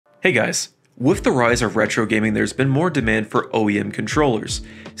Hey guys, with the rise of retro gaming, there's been more demand for OEM controllers.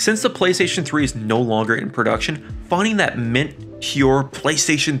 Since the PlayStation 3 is no longer in production, finding that mint, pure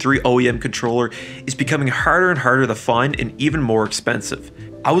PlayStation 3 OEM controller is becoming harder and harder to find and even more expensive.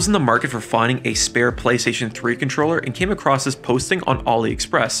 I was in the market for finding a spare PlayStation 3 controller and came across this posting on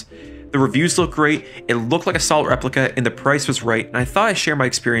Aliexpress. The reviews looked great, it looked like a solid replica, and the price was right, and I thought I'd share my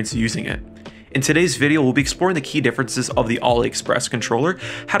experience using it. In today's video, we'll be exploring the key differences of the Aliexpress controller,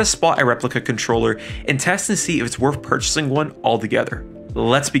 how to spot a replica controller, and test and see if it's worth purchasing one altogether.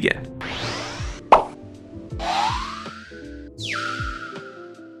 Let's begin.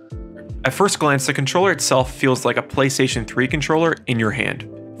 At first glance, the controller itself feels like a PlayStation 3 controller in your hand.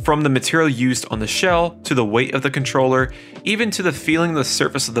 From the material used on the shell, to the weight of the controller, even to the feeling of the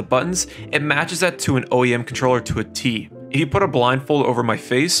surface of the buttons, it matches that to an OEM controller to a T. If you put a blindfold over my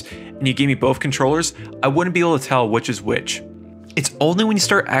face and you gave me both controllers, I wouldn't be able to tell which is which. It's only when you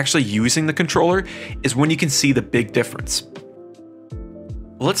start actually using the controller is when you can see the big difference.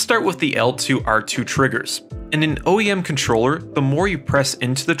 Let's start with the L2 R2 triggers. In an OEM controller, the more you press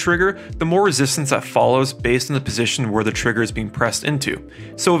into the trigger, the more resistance that follows based on the position where the trigger is being pressed into.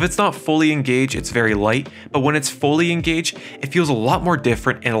 So if it's not fully engaged, it's very light, but when it's fully engaged, it feels a lot more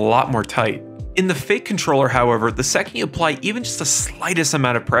different and a lot more tight. In the fake controller, however, the second you apply even just the slightest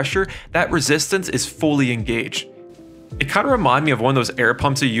amount of pressure, that resistance is fully engaged. It kind of reminded me of one of those air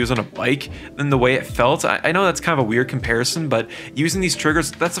pumps you use on a bike and the way it felt. I know that's kind of a weird comparison, but using these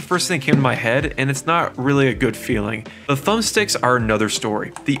triggers, that's the first thing that came to my head, and it's not really a good feeling. The thumbsticks are another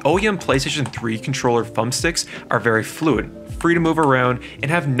story. The OEM PlayStation 3 controller thumbsticks are very fluid, free to move around,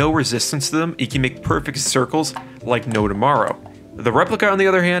 and have no resistance to them. You can make perfect circles like no tomorrow. The replica, on the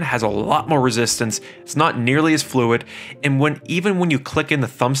other hand, has a lot more resistance, it's not nearly as fluid, and even when you click in the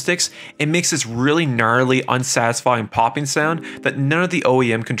thumbsticks, it makes this really gnarly, unsatisfying popping sound that none of the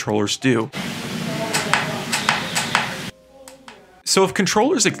OEM controllers do. So if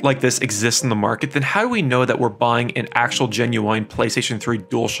controllers like this exist in the market, then how do we know that we're buying an actual genuine PlayStation 3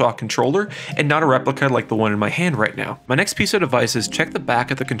 DualShock controller and not a replica like the one in my hand right now? My next piece of advice is check the back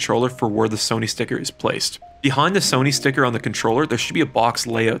of the controller for where the Sony sticker is placed. Behind the Sony sticker on the controller, there should be a box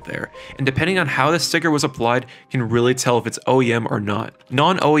layout there, and depending on how the sticker was applied, can really tell if it's OEM or not.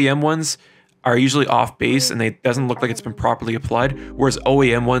 Non-OEM ones are usually off base and it doesn't look like it's been properly applied, whereas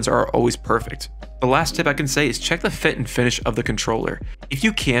OEM ones are always perfect. The last tip I can say is check the fit and finish of the controller. If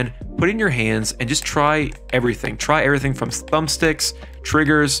you can, put it in your hands and just try everything. Try everything from thumbsticks,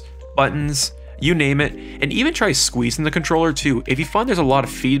 triggers, buttons, you name it, and even try squeezing the controller too. If you find there's a lot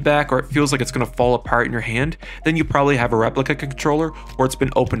of feedback or it feels like it's going to fall apart in your hand, then you probably have a replica controller or it's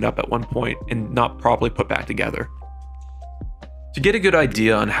been opened up at one point and not properly put back together. To get a good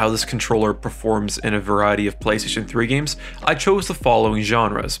idea on how this controller performs in a variety of PlayStation 3 games, I chose the following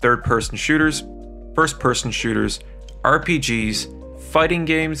genres: third-person shooters, first-person shooters, RPGs, fighting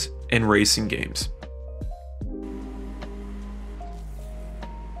games, and racing games.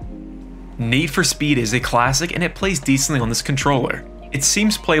 Need for Speed is a classic and it plays decently on this controller. It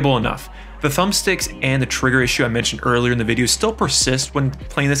seems playable enough. The thumbsticks and the trigger issue I mentioned earlier in the video still persist when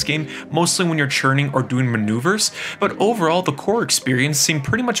playing this game, mostly when you're churning or doing maneuvers, but overall the core experience seemed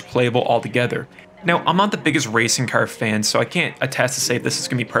pretty much playable altogether. Now, I'm not the biggest racing car fan, so I can't attest to say this is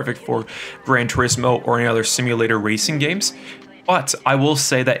going to be perfect for Gran Turismo or any other simulator racing games, but I will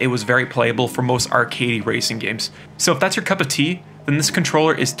say that it was very playable for most arcadey racing games. So if that's your cup of tea, then this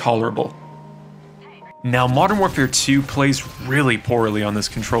controller is tolerable. Now, Modern Warfare 2 plays really poorly on this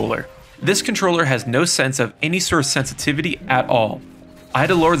controller. This controller has no sense of any sort of sensitivity at all. I had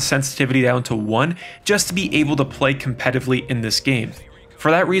to lower the sensitivity down to 1 just to be able to play competitively in this game.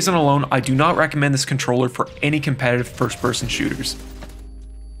 For that reason alone, I do not recommend this controller for any competitive first-person shooters.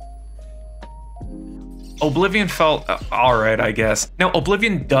 Oblivion felt alright, I guess. Now,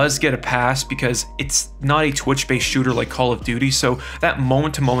 Oblivion does get a pass because it's not a Twitch-based shooter like Call of Duty, so that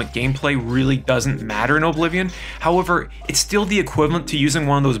moment-to-moment gameplay really doesn't matter in Oblivion. However, it's still the equivalent to using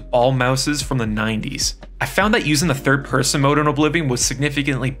one of those ball mouses from the 90s. I found that using the third-person mode in Oblivion was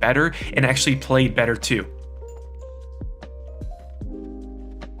significantly better and actually played better too.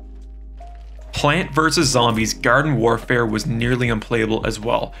 Plant vs. Zombies Garden Warfare was nearly unplayable as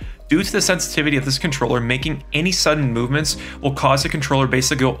well. Due to the sensitivity of this controller, making any sudden movements will cause the controller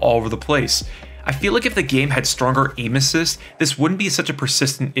basically to go all over the place. I feel like if the game had stronger aim assist, this wouldn't be such a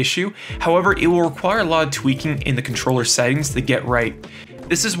persistent issue. However, it will require a lot of tweaking in the controller settings to get right.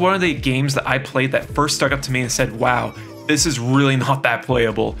 This is one of the games that I played that first stuck up to me and said, wow, this is really not that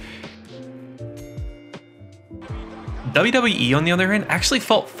playable. WWE, on the other hand, actually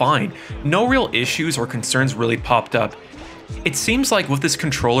felt fine. No real issues or concerns really popped up. It seems like with this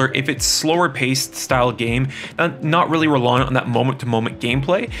controller, if it's slower paced style game, not really reliant on that moment-to-moment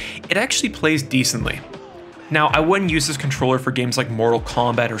gameplay, it actually plays decently. Now, I wouldn't use this controller for games like Mortal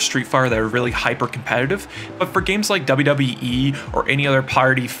Kombat or Street Fighter that are really hyper-competitive, but for games like WWE or any other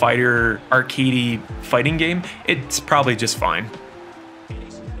piratey fighter, arcadey fighting game, it's probably just fine.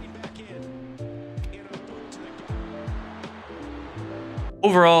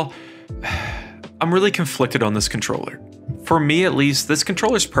 Overall, I'm really conflicted on this controller. For me at least, this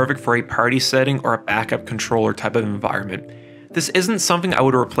controller is perfect for a party setting or a backup controller type of environment. This isn't something I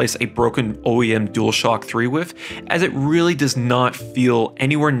would replace a broken OEM DualShock 3 with, as it really does not feel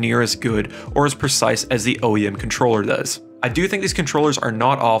anywhere near as good or as precise as the OEM controller does. I do think these controllers are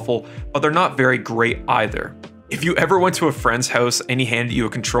not awful, but they're not very great either. If you ever went to a friend's house and he handed you a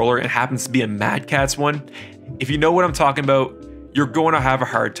controller and happens to be a Mad Catz one, if you know what I'm talking about, you're going to have a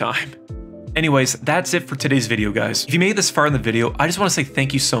hard time. Anyways, that's it for today's video, guys. If you made it this far in the video, I just want to say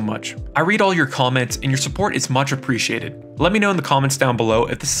thank you so much. I read all your comments and your support is much appreciated. Let me know in the comments down below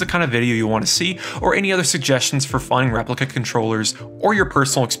if this is the kind of video you want to see or any other suggestions for finding replica controllers or your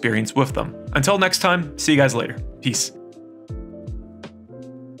personal experience with them. Until next time, see you guys later. Peace.